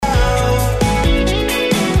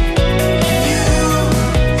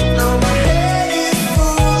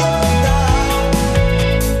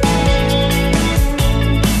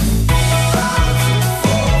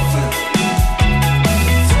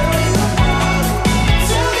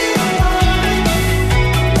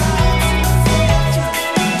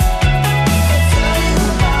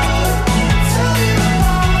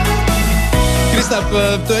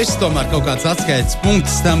tu esi tomēr kaut kāds atskaites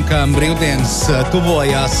punkts tam, ka brīvdienas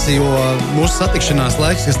tuvojās, jo mūsu satikšanās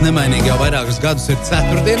laiks, kas nemainīgi jau vairākus gadus ir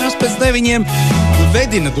ceturtdienās pēc 9,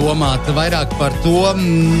 vedina domāt vairāk par to,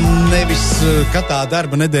 nevis, kad tā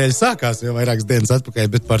darba nedēļa sākās jau vairākas dienas atpakaļ,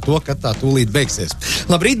 bet par to, kad tā tūlīt beigsies.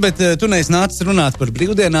 Labrīt, bet tu neesi nācis runāt par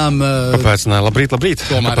brīvdienām. Kāpēc ne? Labrīt.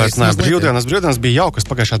 Kāpēc ne? Brīvdienas bija jaukas.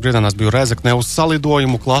 Pagājušās brīvdienās biju Rēzeknē uz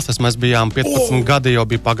salidojumu klases. Mēs bijām 15 gadi, jau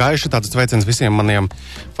bija pagājuši. Tātad sveiciens visiem maniem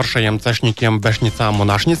foršajiem cešņikiem, bešņicām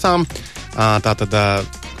un ašņicām. Tātad,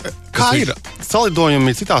 kā ir?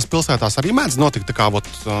 Salidojumi citās pilsētās arī mēdz notikt, tā kā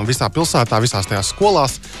visā pilsētā, visās tajās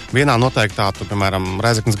skolās. Vienā noteiktā, piemēram,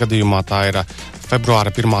 Rēzeknes gadījumā tā ir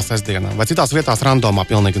februāra 1. sestdiena. Vai citās vietās randomā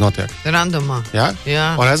pilnīgi notiek? Randomā. Jā? Jā.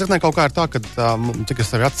 Un Rēzeknē kaut kā ir tā, ka cik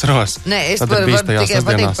es sevi atceros. Nē, es tikai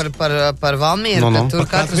patīk par Valmieru, ka tur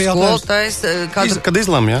katra skolotājs... Kad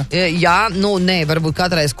izlem, jā? Jā, varbūt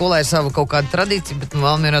katrai skolai ir sava kaut kāda tradīcija, bet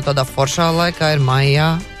Valmierā tādā foršā laikā ir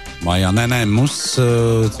maijā. Mājā, nē, mums,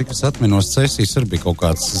 cik es atminos, sesijas arī bija kaut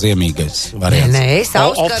kāds ziemīgais variants. Nē, es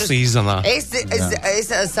off-seasonā.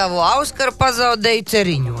 Es savu Auskaru pazaudēju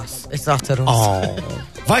Ceriņos. Es atceros.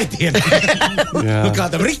 Vai diena?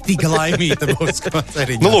 Kāda ritīga laimīta būs, ko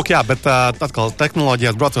Ceriņos. Lūk, jā, bet atkal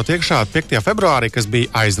tehnoloģijās braucot iekšā 5. februārī, kas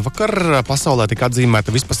bija aizvakar, pasaulē tika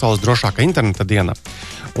atzīmēta vispasaules drošākā interneta diena.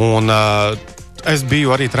 Un es biju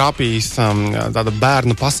arī trāpījis tāda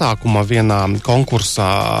bērnu pasākuma vienā konkursā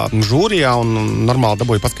žūrijā un normāli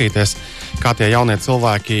dabūju paskatīties, kā tie jaunie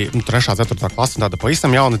cilvēki, 3. 4. klasa, tāda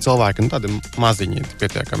pavisam jauni cilvēki, tādi maziņi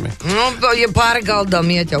pietiekami. Ja pāri galdām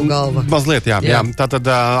iet jau galva. Mazliet, jā. Tātad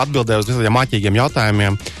atbildēju uz visādiem māķīgiem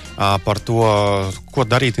jautājumiem par to, ko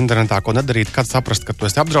darīt internetā, ko nedarīt, kad saprast, ka tu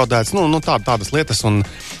esi apdraudēts, tādas lietas, un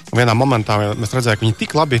vienā momentā es redzēju, ka viņi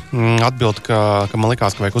tik labi atbild, ka man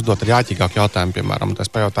likās, ka vajag uzdot arī āķīgāku jautājumu, piemēram, un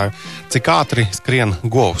es pajautāju, cik ātri skrien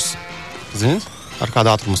govs? Zini? Ar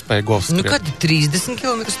kādu ātrumu spēja govs skrien? Kad 30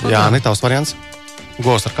 km/h? Jā, ne tavs variants?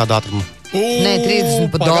 Govs ar kādu ātrumu? Nē, 30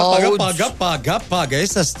 pa daudz. Paga,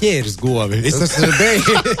 es esmu ķēris govi. Es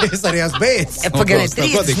arī esmu beidzis. Pagaidām,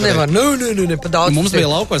 30 nevar. Ne, pa daudz. Mums bija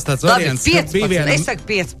laukos tāds variants. 15, es saku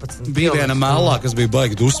 15. Bija viena mēlā, kas bija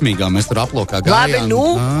baigi dusmīgā. Mēs tur aplokā gājām.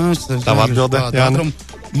 Labi, Tava atbilde, jā.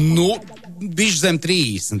 Bišķi zem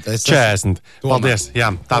 30. 40. Paldies, jā.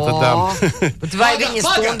 Bet vai viņa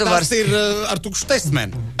stundu var... Tas ir ar tukšu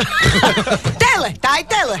testmeni. Tā ir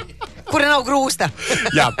tele, kura nav grūsta.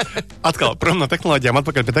 Jā, atkal, prom no tehnoloģijām,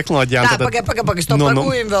 atpakaļ pie tehnoloģijām. Tā, pagaid, stop par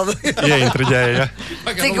guviem vēl. Ieintriģēja, jā.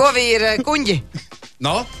 Cik govi ir kuņģi?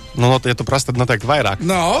 No, ja tu prasi, tad noteikti vairāk.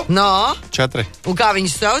 No. 4. Un kā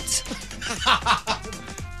viņus sauc?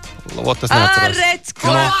 Tas neatceros. Redz,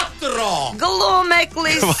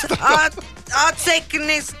 glumeklis,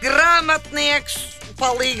 atseknis, grāmatnieks,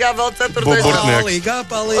 palīgā vēl 4.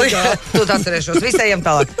 Palīgā. Tu atcerēšos, visējiem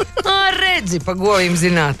tālāk. Redzi, pa govīm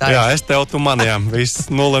zinātājs. Jā, es tev, tu man, jā, viss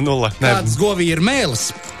 0-0. Kāds govī ir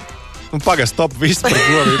mēlis? Pagaid, stop, viss par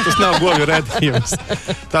goviju. Tas nav govju redzījums.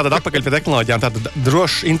 Tātad atpakaļ pie tehnoloģijām. Tātad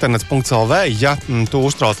drošs internets.lv, ja tu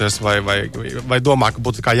uztraucies vai domā, ka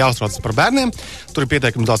būtu kā jāuztraucas par bērniem, tur ir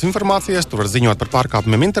pietiekami daudz informācijas, tur var ziņot par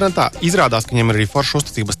pārkāpumiem internetā. Izrādās, ka viņiem ir arī foršs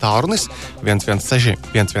uzticības tālrunis 116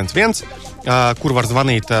 111, kur var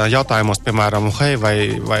zvanīt jautājumos, piemēram,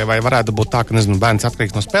 vai varētu būt tā, ka, bērns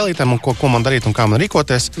atkarīgs no spēlītēm un ko man darīt un kā man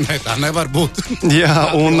rīkoties. Ne, tā nevar būt.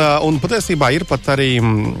 Jā, un patiesībā ir pat arī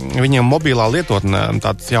viņiem mobilā lietotne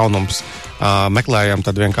tāds jaunums. Meklējam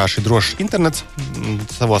tad vienkārši drošs internets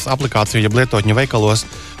savos aplikāciju, jeb lietotņu veikalos,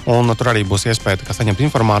 un tur arī būs iespēja saņemt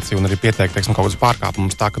informāciju un arī pieteikt, kaut kādus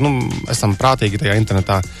pārkāpumus. Tā ka, esam prātīgi tajā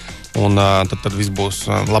internetā, un tad viss būs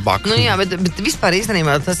labāk. Jā, bet vispār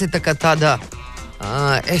īstenībā tas ir tāda,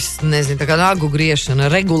 es nezinu, tā kā nagu griešana,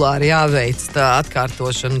 regulāri jāveic tā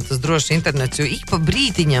atkārtošana, tas droši internets, jo ik pa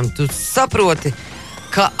brītiņam tu saproti,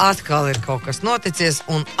 ka atkal ir kaut kas noticies,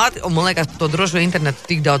 un man liekas, par to drošo internetu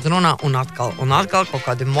tik daudz runā, un atkal kaut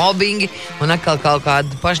kādi mobbingi, un atkal kaut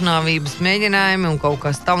kādi pašnāvības mēģinājumi, un kaut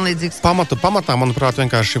kas tam līdzīgs. Pamatā, manuprāt,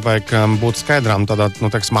 vienkārši vajag būt skaidrām tādā,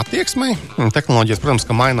 attieksmei. Tehnoloģijas, protams,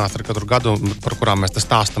 ka mainās ar katru gadu, par kurām mēs te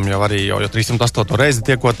stāstam jau 308. reizi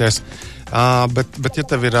tiekoties. Bet ja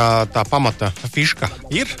tev ir tā pamata fiška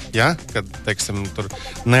kad, teiksim, tur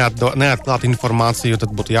neatklāt informāciju,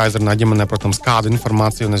 tad būtu jāizrunā ģimenē, protams, kādu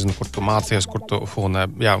informāciju, nezinu, kur tu mācies, kur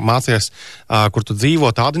tu dzīvo,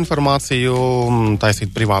 tādu informāciju,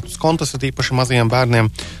 taisīt privātus kontus, īpaši mazajiem bērniem,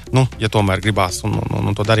 ja tomēr gribās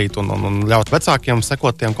un to darīt un ļaut vecākiem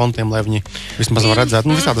sekot tiem kontiem, lai viņi vismaz var redzēt,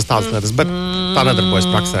 visādas tādas lietas, bet tā nedarbojas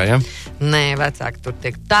praksē, ja? Nē, vecāki tur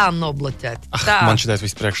tiek tā nobloķēti. Man šitais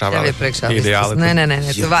viss priekšā vēl. priekšā. Ideāli.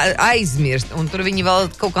 Nē, tu aizmirst. Un tur viņi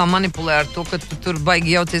vēl kaut kā manipulē ar to, ka tu tur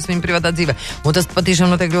baigi jaucies viņa privātā dzīvē. Un tas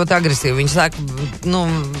patiešām notiek ļoti agresīvi. Viņi sāk,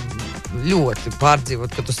 ļoti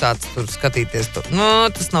pārdzīvot, ka tu sāc tur skatīties.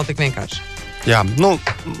 Tas nav tik vienkārši. Jā,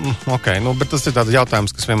 ok, bet tas ir tāds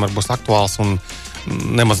jautājums, kas vienmēr būs aktuāls un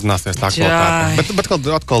nemazināsies tā kvalitāte. Bet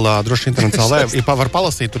atkal droši internets LV, var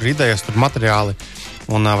palasīt, tur ir idejas, tur materiāli.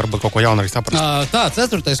 Un varbūt kaut ko jaunu arī saprast. Tā,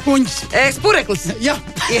 4. kuņģis. Spureklis. Jā.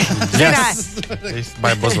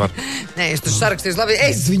 Vai uzvar. Nē, es tur sarakstīju labi.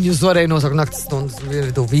 Es viņus varēju nosaukt naktas stundas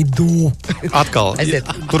vidū. Atkal,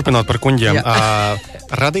 turpinot par kuņģiem.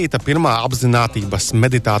 Radīta pirmā apzinātības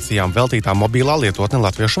meditācijām veltītā mobilā lietotne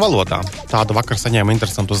latviešu valodā. Tādu vakar saņēma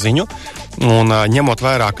interesantu ziņu. Un ņemot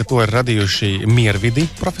vērā, ka to ir radījuši Miervidi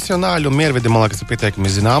profesionāļi, un Miervidi, man liekas, ir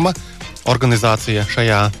pietiekami zināma organizācija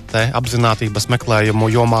šajā te apzinātības meklējumu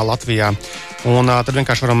jomā Latvijā. Un tad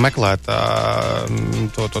vienkārši varam meklēt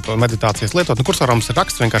to meditācijas lietotni. Kursorams ir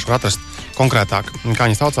raksts, vienkārši var atrast konkrētāk, kā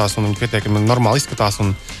viņi saucās, un viņi pietiekami normāli izskatās,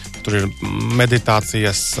 un tur ir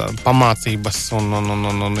meditācijas pamācības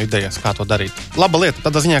un idejas, kā to darīt. Laba lieta,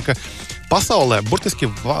 tādā ziņā, ka pasaulē burtiski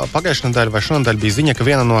pagājušajā nedēļā vai šonedēļ bija ziņa, ka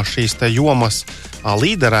viena no šīs te jomas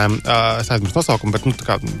līderēm, es aizmirstu nosaukumu, bet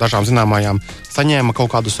dažām zināmajām saņēma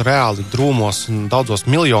kaut kādus reāli drūmos un daudzos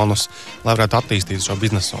miljonus, lai varētu attīstīt šo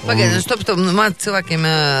biznesu. Pagaidiet, stop, māc cilvēkiem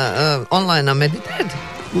online meditēt?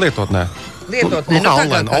 Lietotnē.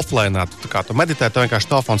 Online, offline, tu meditē, tev vienkārši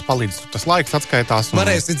telefons palīdz, tas laiks atskaitās.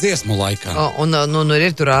 Varēsi dziesmu laikā. Un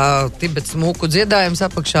ir tur Tibets mūku dziedājums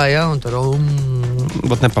apakšā, jā, un tur...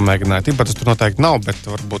 Bet nepamēģināju. Tibetas tur noteikti nav, bet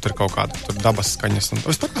varbūt ir kaut kāda tur dabas skaņas.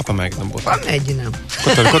 Vispār kā pamēģinām būt? Pamēģinām.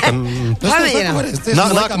 Pamēģinām.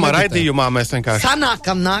 Nākamā raidījumā mēs vienkārši...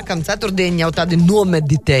 Nākam ceturtdienu jau tādi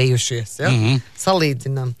nomeditējušies, ja?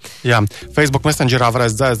 Salīdzinām. Jā, Facebook Messengerā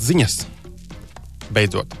varēs dzēst ziņas.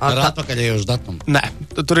 Beidzot. Ar atpakaļējošu datumu? Nē,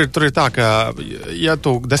 tur ir tā, ka ja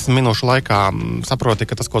tu 10 minūšu laikā saproti,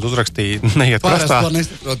 ka tas, ko tu uzrakstīji, neiet krastā. Pārēc to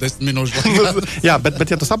nesaprot 10 minūšu laikā. Jā,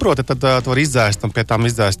 bet ja tu saproti, tad tu vari izdzēst, un pie tām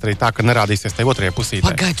izdzēst arī tā, ka nerādīsies tai otrajai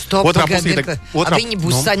pusītē. Viņi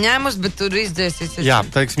būs saņēmus, bet tur izdzēsies. Jā,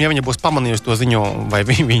 teiksim, ja viņa būs pamanījusi to ziņu, vai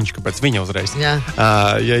viņš, kāpēc viņa uzreiz.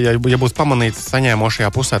 Ja būs pamanīts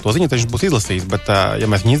saņēmošajā pusē to ziņu, tad viņš būs izlasījis, bet ja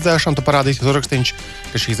mēs viņu izdzēšam, tad parādīsies uzrakstīņš,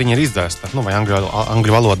 ka šī ziņa ir izdzēsta, vai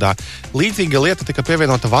angļu valodā. Līdzīga lieta tika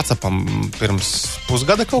pievienota WhatsAppam pirms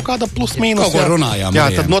pusgada kaut kāda plus-mínus. Kaut ko runājām. Jā,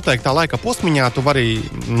 tad noteiktā laika posmiņā tu vari,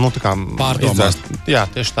 pārdomāt. Jā,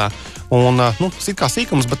 tieši tā. Un, tas ir kā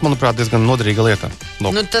sīkums, bet, manuprāt, diezgan noderīga lieta.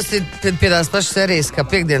 Tas ir pie tās pašas serijas, ka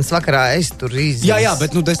piekdienas vakarā es tur izdzēs. Jā,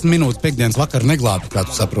 bet 10 minūtes piekdienas vakarā neglābi, kā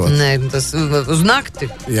tu saproti. Nē, tas uz nakti.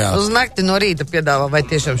 Jā. Uz nakti no rīta piedāvā, vai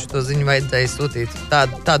tiešām šo ziņu vajadzēja sūtīt.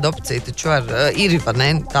 Tāda opcija taču ir, vai ne?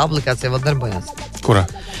 Tā aplikācija vēl darbojās. Kura?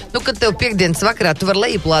 Kad tev piekdienas vakarā, tu vari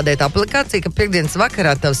lejuplādēt aplikāciju, ka piekdienas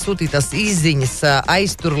vakarā tev sūtītās izziņas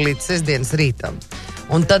aiztur līdz sestdienas rītam.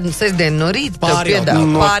 Un tad sestdien no rīta tev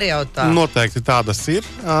piedāvā pārjautā. Noteikti tādas ir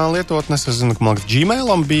lietotnes. Es zinu, ka man liekas,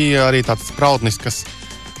 Gmailam bija arī tāds spraudnis, kas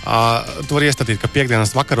tu vari iestatīt, ka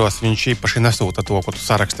piekdienas vakaros viņš īpaši nesūta to, ko tu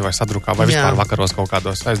saraksti vai sadrukā, vai vispār vakaros kaut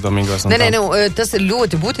kādos aizdomīgos. Nē, tas ir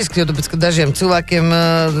ļoti būtiski, jo tāpēc, ka dažiem cilvēkiem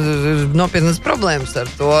ir nopietnas problēmas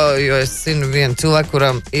ar to, jo es zinu vienu cilvēku,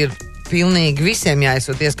 kuram ir pilnīgi visiem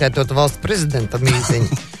jāizsūt, ieskaitot valsts prezidentam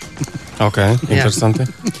īziņu. Ok, interesanti.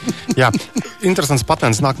 Jā, interesants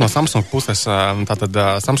patents nāk no Samsung puses. Tātad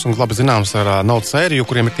Samsung labi zināms ar Note sēriju,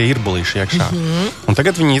 kuriem ir tie irbulīši iekšā. Un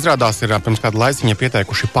tagad viņi izrādās ir pirms kāda laiciņa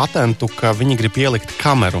pieteikuši patentu, ka viņi grib ielikt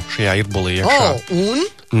kameru šajā irbulī iekšā.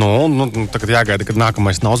 Un? Tagad jāgaida, kad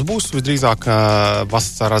nākamais navs būs visdrīzāk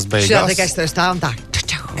vasaras beigās. Šādi tikai es stāv un tā.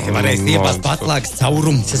 Varēs iepast patlāks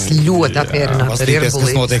caurums. Tas ļoti apmierināts ar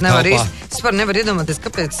irbulī. Es nevaru iedomāties,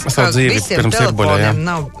 kāpēc visiem telefoniem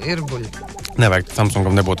nav irbuļi. Nevajag,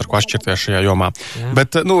 Samsungam nebūtu ar ko atšķirties šajā jomā. Jā.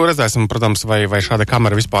 Bet, redzēsim, protams, vai šāda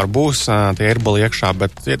kamera vispār būs, tie irbuli iekšā,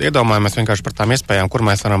 bet iedomājamies vienkārši par tām iespējām, kur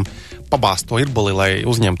mēs varam pabāzt to irbuli, lai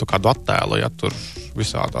uzņemtu kādu attēlu, ja tur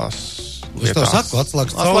visādās lietās. Es to saku,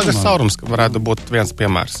 atslēgas caurums varētu būt viens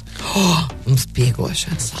piemērs. Mums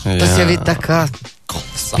spiegošanas. Tas jau ir tā kā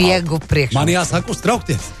spiegu priekšā. Man jāsaka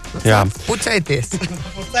uztraukties. Jā. Pucēties.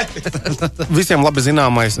 Visiem labi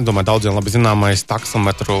zināmais, domāju, daudziem labi zināmais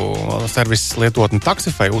taksometru servises lietotni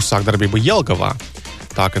Taxify uzsāk darbību Jelgavā.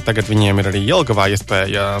 Tā, ka tagad viņiem ir arī Jelgavā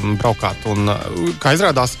iespēja braukāt. Un, kā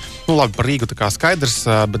izrādās, labi, par Rīgu tā kā skaidrs,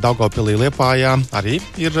 bet Daugavpilī Liepājā arī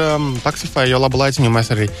ir Taxify, jo labu laiciņu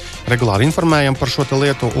mēs arī regulāri informējam par šo te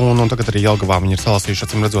lietu. Un tagad arī Jelgavā viņi ir salasījuši,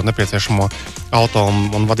 acīm redzot, nepieciešamo auto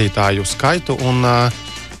un vadītāju skaitu un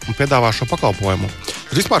piedāvā šo pakalpojumu.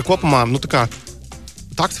 Vispār kopumā,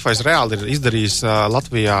 taksifais reāli ir izdarījis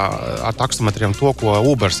Latvijā ar taksometriem to, ko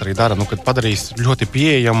Ubers arī dara, kad padarīs ļoti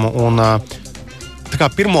pieejamu un tā kā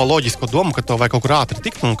pirmo loģisko domu, ka to vajag kaut kur ātri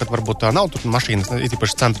tikt, un kad varbūt nav tur mašīnas,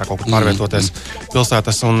 īpaši centrā kaut kur pārvietoties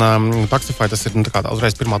pilsētas, un taksifai tas ir tā kā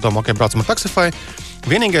uzreiz pirmā doma, ok, braucam ar taksifai.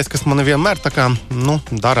 Vienīgais, kas man vienmēr tā kā,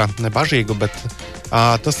 dara nebažīgu, bet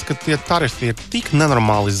tas, ka tie tarifi ir tik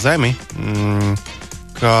nenormāli zemi,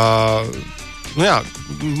 ka,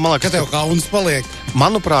 man liekas, ka tev kauns paliek.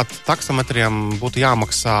 Manuprāt, taksometriem būtu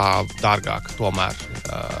jāmaksā dārgāk tomēr.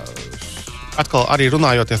 Atkal arī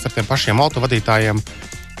runājoties ar tiem pašiem autovadītājiem,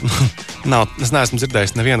 es neesmu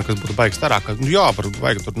dzirdējis nevienu, kas būtu baigs starāk, ka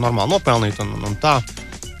vajag tur normāli nopelnīt un tā.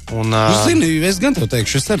 Zini, es gan tev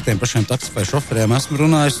teikšu, es ar tiem pašiem taksifai šoferiem esmu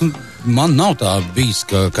runājis, un man nav tā bijis,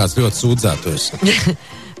 ka kāds ļoti sūdzētos.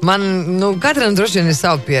 Man, katram droši vien ir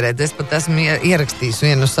savu pieredzi. Es pat esmu ierakstījis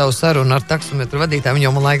vienu savu sarunu ar taksometru vadītājiem,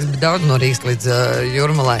 jo man laiks bija daudz no Rīgas līdz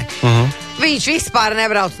Jūrmalai. Viņš vispār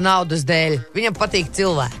nebrauc naudas dēļ. Viņam patīk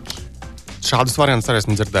cilvēki. Šādus variantus arī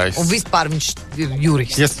esmu dzirdējis. Un vispār viņš ir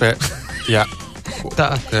jurists. Jā. Tā.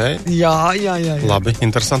 Okay. Jā. Labi,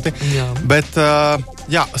 interesanti. Jā. Bet,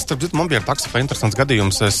 starp citu, man bija ar taksifai interesants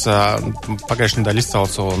gadījums. Es pagājušajā nedēļā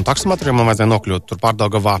izsaucu taksometriem, man vajadzēja nokļūt tur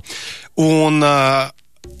Pārdaugavā. Un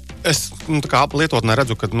es kā lietotnē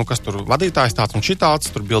redzu, ka kas tur vadītājs tāds un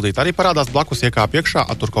šitāds, tur bildīt arī parādās blakus, iekāp iekšā,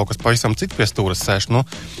 tur kaut kas pavisam cits pie stūras sēž.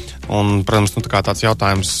 Un, protams, tāds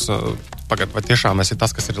jautājums, pagad, vai tiešām esi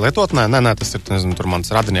tas, kas ir lietotnē? Nē, tas ir, tur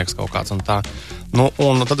mans radinieks kaut kāds un tā.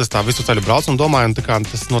 Un tad es tā visu ceļu braucu un domāju,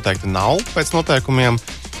 tas noteikti nav pēc noteikumiem.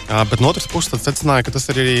 Bet no otras puses tad secināja, ka tas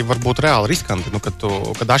ir arī varbūt reāli riskanti,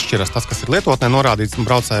 kad atšķiras tas, kas ir lietotnē norādīts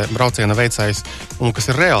brauciena veicējs un kas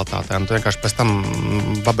ir realitātē. Tu vienkārši pēc tam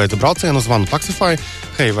pabeidzu braucienu, zvanu taksifai,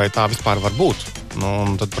 hei, vai tā vispār var būt?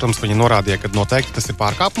 Un tad, protams, viņi norādīja, ka noteikti tas ir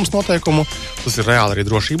pārkāpums noteikumu, tas ir reāli arī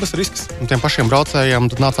drošības risks. Un tiem pašiem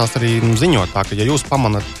braucējiem tad nācās arī ziņot tā, ka ja jūs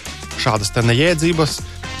pamanat šādas te nejēdzības,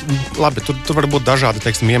 labi, tur var būt dažādi,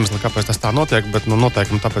 iemesli, kāpēc tas tā notiek, bet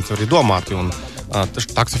noteikumi tāpēc arī domāti. Un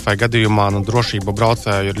taksifai gadījumā drošība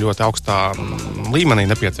braucēju ir ļoti augstā līmenī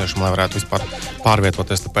nepieciešama, lai varētu vispār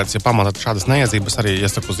pārvietoties. Tāpēc, ja pamanāt šādas nejēdzības, arī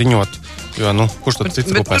iesaku ziņot, jo, kurš tad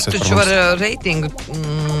cits rūpēsies par mums? Bet tur taču var reitingu...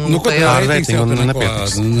 Ar reitingu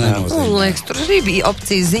nepietiks. Liekas, tur arī bija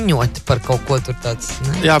opcija ziņot par kaut ko tur tāds.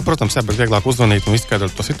 Ne? Jā, protams, bet vieglāk uzvanīt un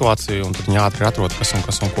izskaidrot to situāciju, un tad viņi ātri atrod, kas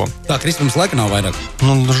un ko. Tā, Kristums, laika nav vairāk.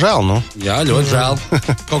 Žēl, Jā, ļoti žēl.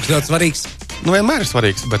 Kaut kas ļoti svarīgs. Vienmēr ir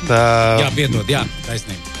svarīgs, bet... Jā, piedod,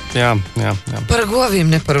 taisnība. Jā. Par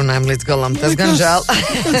govīm neparunājam līdz galam, tas gan žēl.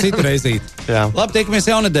 Citu reizīt. Jā. Labi, tiekamies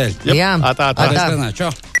jaunedēļ. Jā. Tā.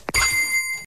 Čau.